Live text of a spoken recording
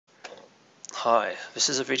Hi, this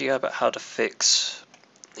is a video about how to fix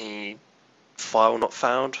the file not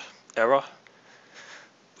found error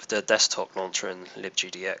with the desktop launcher in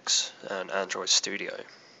libgdx and Android Studio.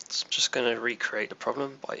 So I'm just going to recreate the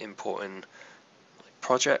problem by importing my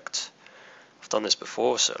project. I've done this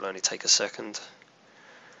before, so it'll only take a second.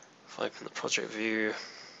 If I open the project view, if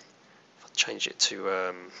I change it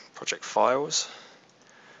to project files,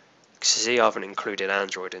 you can see I haven't included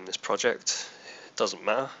Android in this project. It doesn't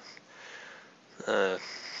matter.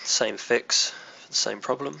 Same fix for the same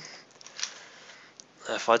problem.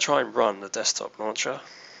 If I try and run the desktop launcher,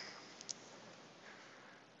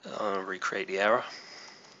 I'll recreate the error.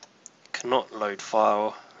 Cannot load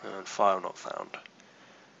file and file not found.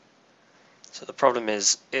 So the problem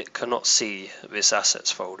is it cannot see this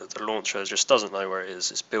assets folder. The launcher just doesn't know where it is.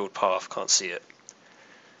 Its build path can't see it.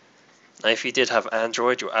 Now if you did have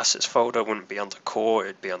Android, your assets folder wouldn't be under core,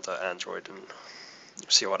 it'd be under Android, and you'll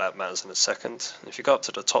see why that matters in a second. If you go up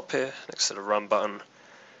to the top here, next to the run button,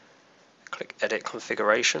 click edit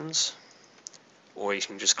configurations, or you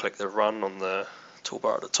can just click the run on the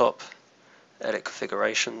toolbar at the top, edit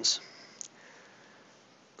configurations.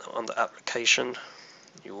 Now under application,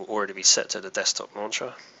 you will already be set to the desktop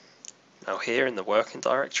launcher. Now here in the working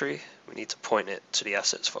directory, we need to point it to the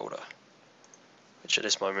assets folder, which at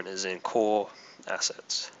this moment is in core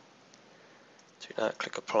assets. Do that,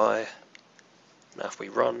 click apply. Now if we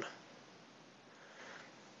run,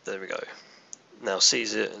 there we go. Now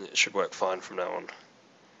sees it and it should work fine from now on.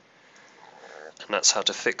 And that's how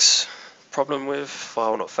to fix problem with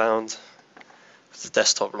file not found with the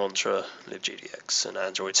desktop launcher, libgdx and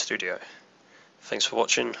Android Studio. Thanks for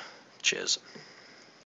watching. Cheers.